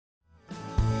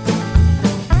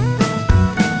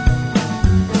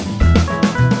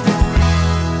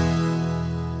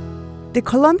The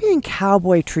Colombian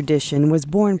cowboy tradition was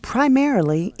born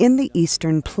primarily in the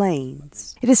eastern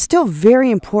plains. It is still very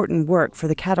important work for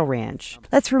the cattle ranch.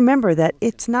 Let's remember that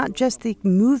it's not just the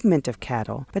movement of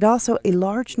cattle, but also a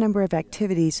large number of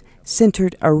activities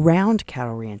centered around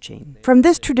cattle ranching. From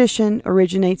this tradition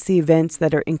originates the events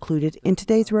that are included in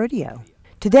today's rodeo.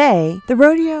 Today, the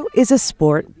rodeo is a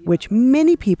sport which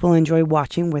many people enjoy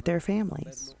watching with their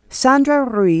families. Sandra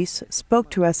Ruiz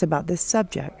spoke to us about this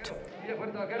subject.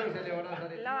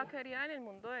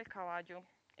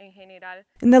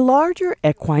 In the larger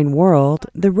equine world,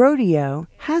 the rodeo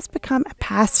has become a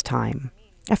pastime,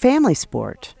 a family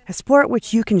sport, a sport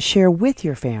which you can share with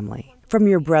your family, from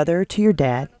your brother to your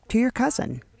dad to your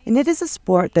cousin. And it is a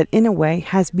sport that, in a way,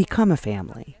 has become a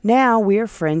family. Now we are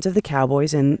friends of the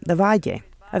cowboys in the Valle,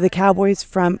 of the cowboys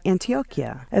from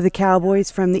Antioquia, of the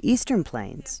cowboys from the eastern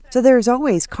plains. So there is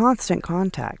always constant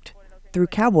contact through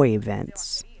cowboy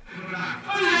events.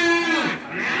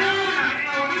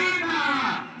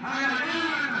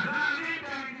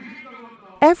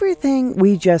 Everything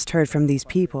we just heard from these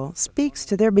people speaks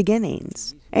to their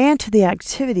beginnings and to the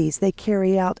activities they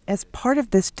carry out as part of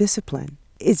this discipline.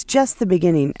 It's just the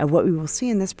beginning of what we will see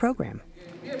in this program.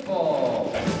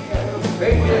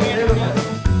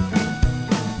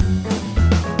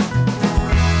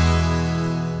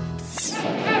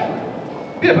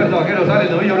 Bien, pues vaquero, sale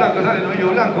el novillo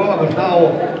blanco, acostado,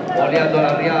 oleando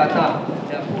la riata,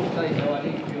 se ajusta y se va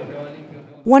limpio, se va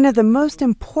limpio. One of the most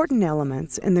important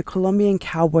elements in the Colombian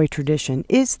cowboy tradition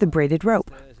is the braided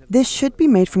rope. This should be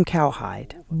made from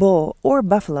cowhide, bull, or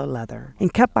buffalo leather,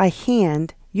 and cut by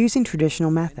hand using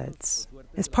traditional methods.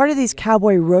 As part of these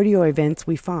cowboy rodeo events,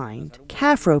 we find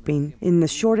calf roping in the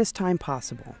shortest time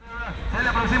possible,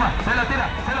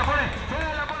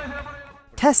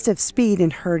 tests of speed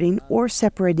in herding or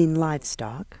separating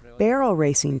livestock, barrel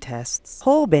racing tests,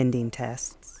 pole bending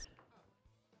tests.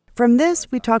 From this,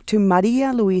 we talked to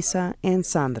Maria Luisa and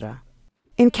Sandra.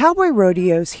 In cowboy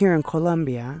rodeos here in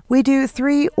Colombia, we do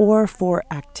 3 or 4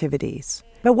 activities.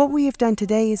 But what we have done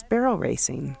today is barrel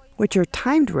racing, which are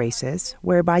timed races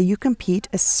whereby you compete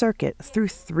a circuit through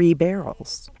 3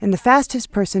 barrels, and the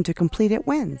fastest person to complete it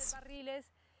wins.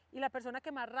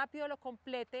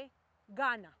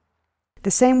 The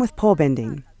same with pole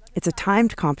bending. It's a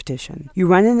timed competition. You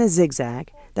run in a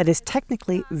zigzag that is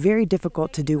technically very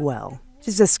difficult to do well. It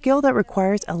is a skill that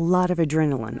requires a lot of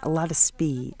adrenaline, a lot of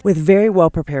speed, with very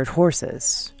well-prepared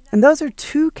horses. And those are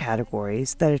 2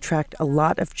 categories that attract a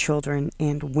lot of children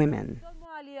and women.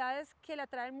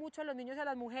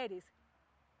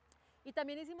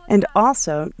 And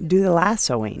also do the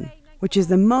lassoing, which is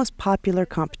the most popular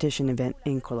competition event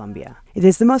in Colombia. It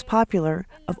is the most popular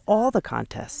of all the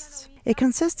contests. It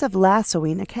consists of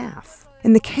lassoing a calf.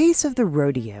 In the case of the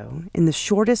rodeo, in the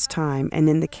shortest time, and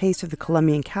in the case of the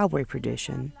Colombian cowboy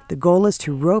tradition, the goal is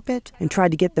to rope it and try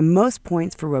to get the most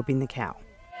points for roping the cow.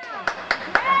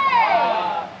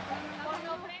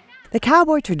 The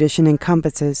cowboy tradition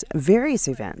encompasses various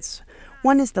events.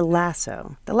 One is the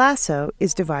lasso. The lasso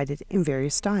is divided in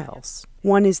various styles.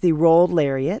 One is the rolled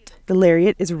lariat. The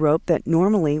lariat is a rope that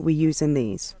normally we use in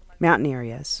these mountain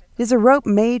areas. It is a rope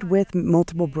made with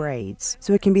multiple braids,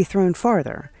 so it can be thrown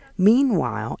farther.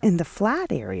 Meanwhile, in the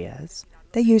flat areas,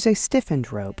 they use a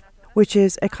stiffened rope, which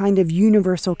is a kind of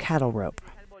universal cattle rope.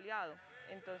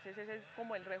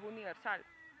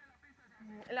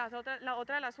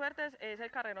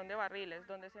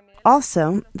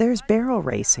 Also, there's barrel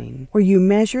racing, where you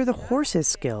measure the horse's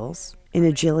skills in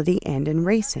agility and in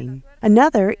racing.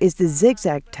 Another is the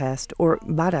zigzag test or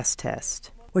varas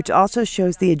test, which also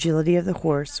shows the agility of the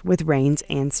horse with reins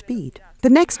and speed. The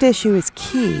next issue is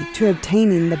key to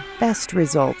obtaining the best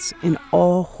results in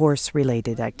all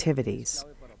horse-related activities.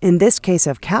 In this case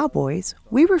of cowboys,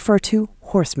 we refer to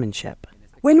horsemanship.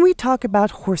 When we talk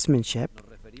about horsemanship,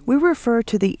 we refer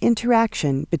to the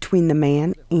interaction between the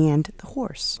man and the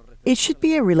horse. It should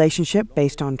be a relationship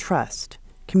based on trust,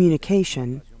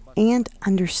 communication, and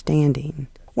understanding.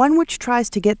 One which tries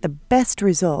to get the best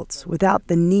results without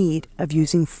the need of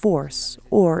using force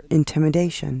or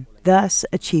intimidation, thus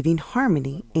achieving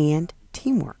harmony and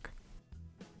teamwork.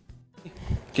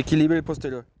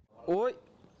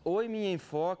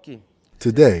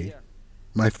 Today,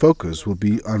 my focus will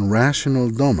be on rational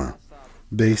doma,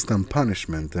 based on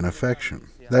punishment and affection.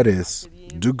 That is,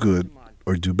 do good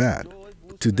or do bad.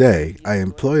 Today, I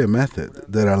employ a method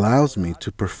that allows me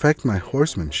to perfect my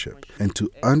horsemanship and to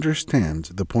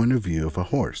understand the point of view of a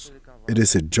horse. It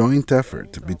is a joint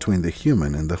effort between the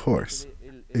human and the horse.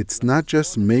 It's not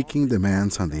just making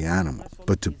demands on the animal,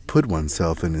 but to put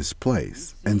oneself in his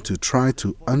place and to try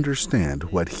to understand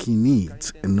what he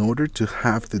needs in order to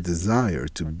have the desire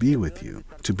to be with you,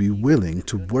 to be willing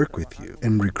to work with you,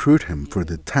 and recruit him for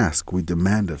the task we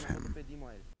demand of him.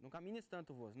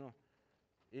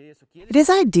 It is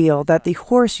ideal that the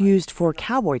horse used for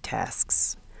cowboy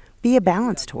tasks be a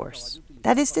balanced horse.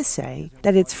 That is to say,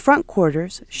 that its front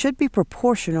quarters should be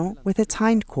proportional with its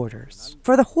hind quarters.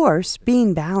 For the horse,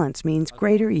 being balanced means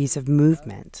greater ease of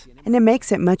movement, and it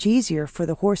makes it much easier for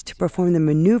the horse to perform the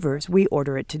maneuvers we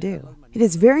order it to do. It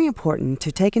is very important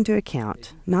to take into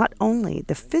account not only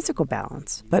the physical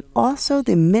balance, but also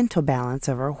the mental balance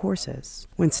of our horses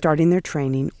when starting their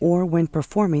training or when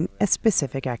performing a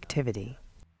specific activity.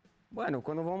 Well,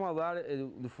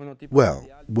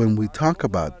 when we talk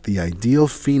about the ideal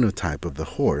phenotype of the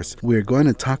horse, we are going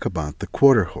to talk about the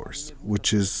quarter horse,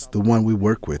 which is the one we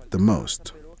work with the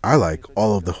most. I like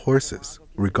all of the horses,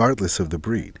 regardless of the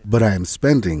breed, but I am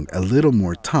spending a little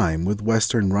more time with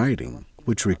Western riding,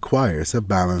 which requires a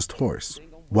balanced horse.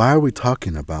 Why are we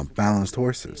talking about balanced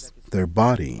horses? Their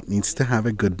body needs to have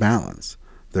a good balance.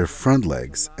 Their front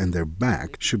legs and their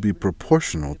back should be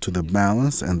proportional to the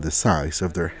balance and the size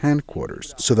of their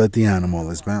hindquarters so that the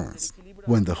animal is balanced.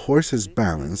 When the horse is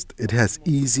balanced, it has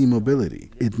easy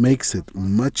mobility. It makes it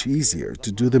much easier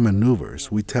to do the maneuvers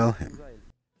we tell him.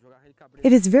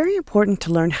 It is very important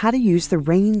to learn how to use the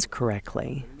reins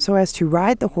correctly so as to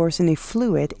ride the horse in a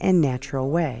fluid and natural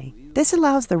way. This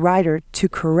allows the rider to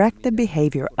correct the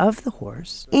behavior of the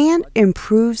horse and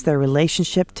improves their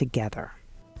relationship together.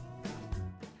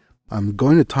 I'm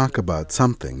going to talk about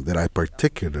something that I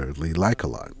particularly like a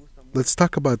lot. Let's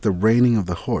talk about the reining of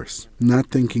the horse, not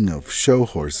thinking of show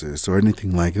horses or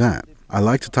anything like that. I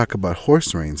like to talk about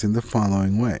horse reins in the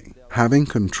following way. Having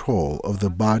control of the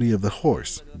body of the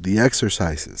horse, the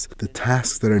exercises, the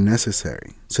tasks that are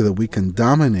necessary, so that we can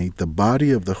dominate the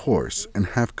body of the horse and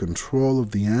have control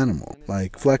of the animal,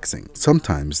 like flexing,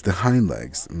 sometimes the hind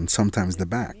legs and sometimes the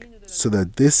back, so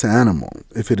that this animal,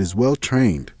 if it is well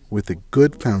trained, with a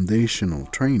good foundational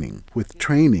training, with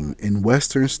training in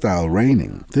Western-style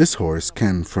reining, this horse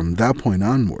can, from that point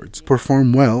onwards,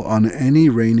 perform well on any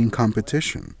reining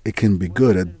competition. It can be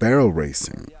good at barrel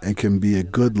racing, it can be a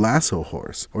good lasso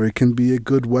horse, or it can be a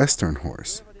good Western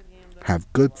horse. Have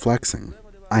good flexing.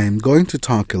 I am going to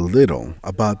talk a little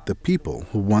about the people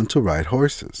who want to ride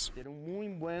horses.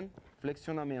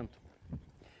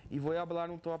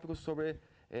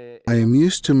 I am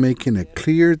used to making a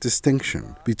clear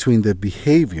distinction between the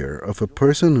behavior of a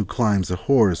person who climbs a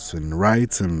horse and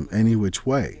rides him any which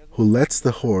way, who lets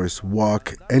the horse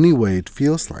walk any way it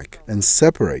feels like, and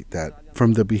separate that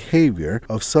from the behavior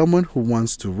of someone who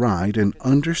wants to ride and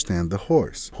understand the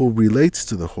horse, who relates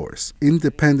to the horse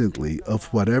independently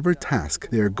of whatever task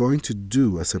they are going to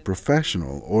do as a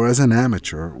professional or as an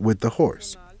amateur with the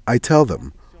horse. I tell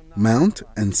them, mount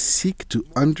and seek to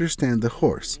understand the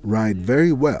horse. Ride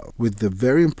very well with the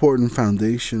very important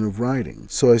foundation of riding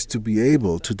so as to be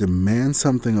able to demand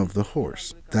something of the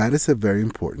horse. That is a very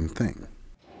important thing.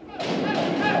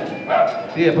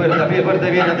 Pie fuerte,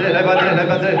 viene Andrés, ahí va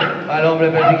Andrés. Al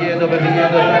hombre persiguiendo,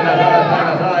 está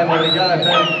enlazada,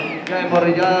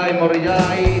 emborrillada,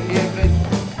 ahí siempre.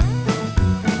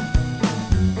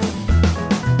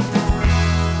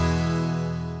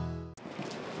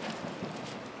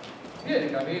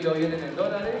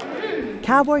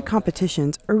 Cowboy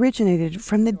competitions originated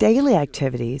from the daily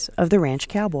activities of the ranch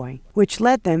cowboy, which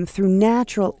led them through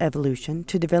natural evolution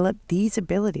to develop these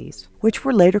abilities, which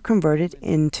were later converted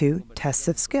into tests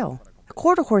of skill. The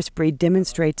quarter horse breed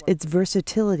demonstrates its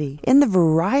versatility in the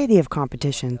variety of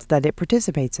competitions that it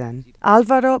participates in.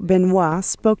 Alvaro Benoit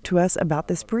spoke to us about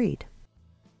this breed.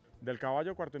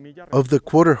 Of the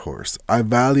quarter horse, I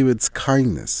value its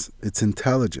kindness, its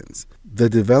intelligence. The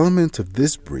development of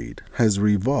this breed has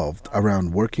revolved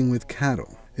around working with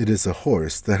cattle. It is a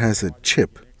horse that has a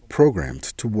chip programmed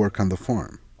to work on the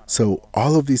farm. So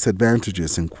all of these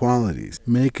advantages and qualities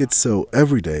make it so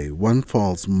every day one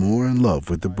falls more in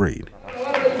love with the breed.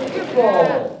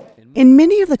 In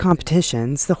many of the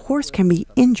competitions, the horse can be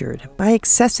injured by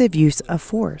excessive use of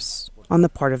force on the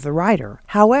part of the rider.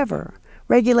 However,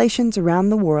 regulations around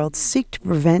the world seek to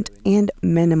prevent and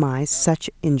minimize such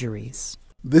injuries.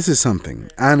 This is something,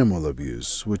 animal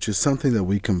abuse, which is something that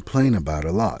we complain about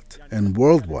a lot, and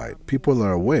worldwide people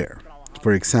are aware.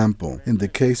 For example, in the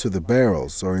case of the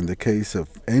barrels or in the case of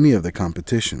any of the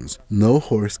competitions, no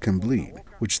horse can bleed,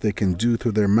 which they can do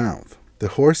through their mouth. The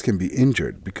horse can be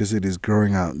injured because it is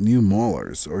growing out new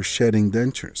molars or shedding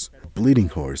dentures. A bleeding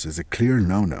horse is a clear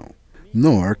no-no.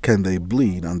 nor can they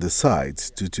bleed on the sides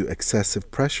due to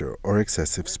excessive pressure or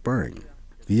excessive spurring.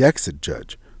 The exit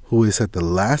judge, who is at the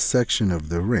last section of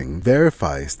the ring,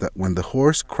 verifies that when the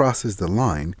horse crosses the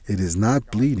line, it is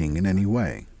not bleeding in any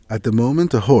way. At the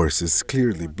moment a horse is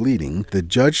clearly bleeding, the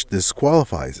judge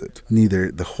disqualifies it. Neither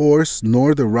the horse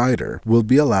nor the rider will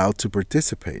be allowed to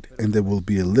participate, and they will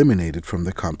be eliminated from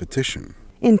the competition.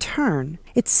 In turn,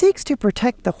 it seeks to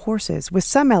protect the horses with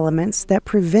some elements that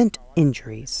prevent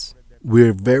injuries.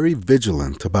 We're very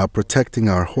vigilant about protecting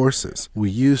our horses. We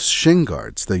use shin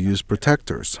guards that use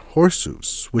protectors,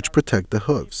 horseshoes, which protect the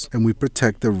hooves, and we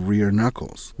protect the rear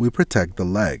knuckles. We protect the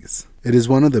legs. It is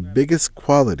one of the biggest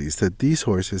qualities that these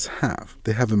horses have.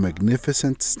 They have a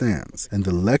magnificent stance, and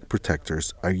the leg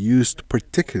protectors are used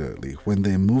particularly when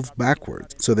they move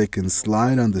backwards so they can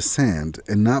slide on the sand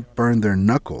and not burn their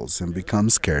knuckles and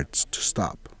become scared to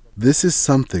stop. This is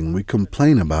something we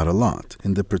complain about a lot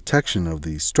in the protection of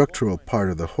the structural part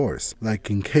of the horse,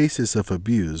 like in cases of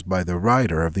abuse by the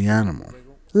rider of the animal.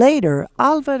 Later,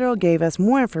 Alvaro gave us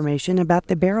more information about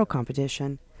the barrel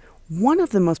competition, one of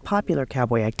the most popular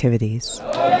cowboy activities.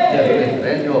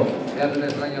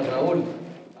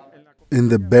 In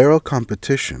the barrel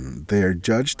competition, they are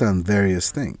judged on various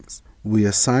things. We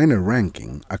assign a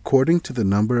ranking according to the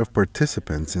number of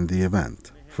participants in the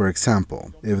event. For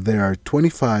example, if there are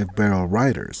 25 barrel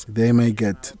riders, they may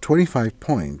get 25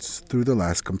 points through the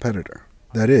last competitor.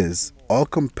 That is, all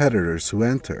competitors who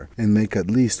enter and make at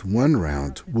least one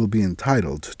round will be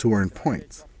entitled to earn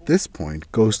points. This point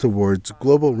goes towards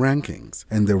global rankings,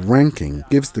 and the ranking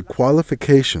gives the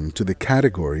qualification to the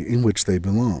category in which they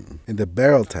belong. In the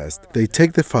barrel test, they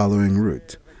take the following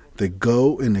route. They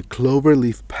go in a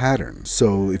cloverleaf pattern,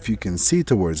 so if you can see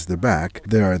towards the back,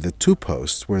 there are the two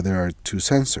posts where there are two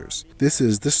sensors. This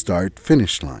is the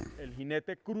start-finish line.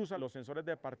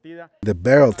 The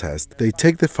barrel test, they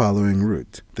take the following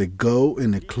route. They go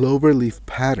in a cloverleaf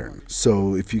pattern,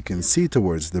 so if you can see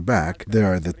towards the back,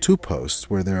 there are the two posts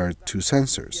where there are two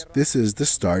sensors. This is the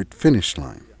start-finish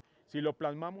line.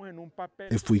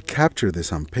 If we capture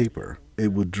this on paper,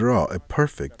 it would draw a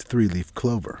perfect three-leaf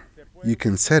clover. You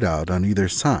can set out on either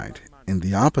side. In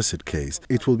the opposite case,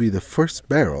 it will be the first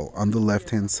barrel on the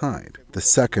left-hand side, the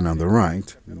second on the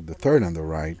right, the third on the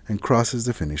right, and crosses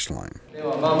the finish line.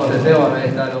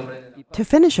 To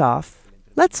finish off,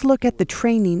 let's look at the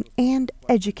training and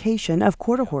education of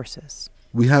quarter horses.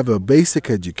 We have a basic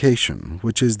education,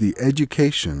 which is the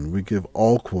education we give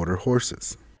all quarter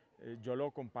horses.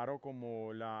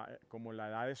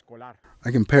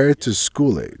 I compare it to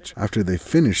school age. After they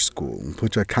finish school,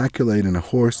 which I calculate in a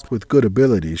horse with good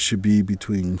ability should be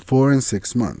between 4 and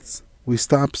 6 months, we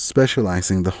stop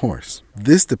specializing the horse.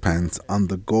 This depends on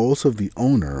the goals of the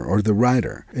owner or the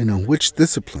rider and on which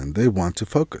discipline they want to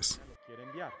focus.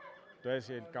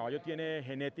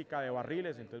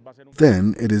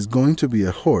 Then it is going to be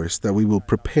a horse that we will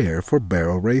prepare for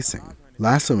barrel racing.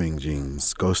 Lassoing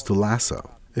genes goes to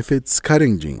lasso. If it's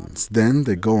cutting genes, then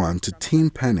they go on to team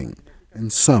penning,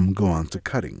 and some go on to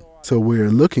cutting. So we're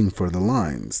looking for the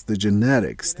lines, the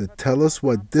genetics that tell us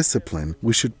what discipline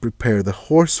we should prepare the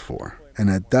horse for. And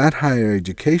at that higher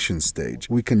education stage,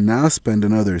 we can now spend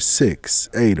another 6,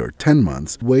 8, or 10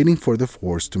 months waiting for the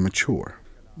horse to mature.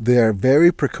 They are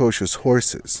very precocious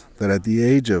horses that at the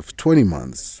age of 20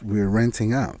 months we are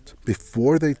renting out.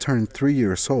 Before they turn 3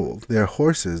 years old, they are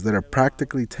horses that are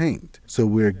practically tamed. So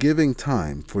we are giving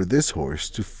time for this horse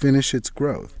to finish its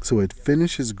growth, so it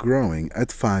finishes growing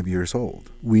at 5 years old.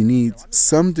 We need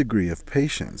some degree of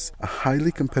patience. A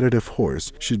highly competitive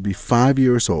horse should be 5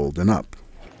 years old and up.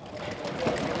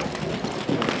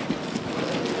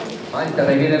 Mancha,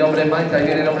 ahí viene el hombre mancha,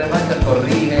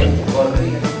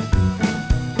 corrige.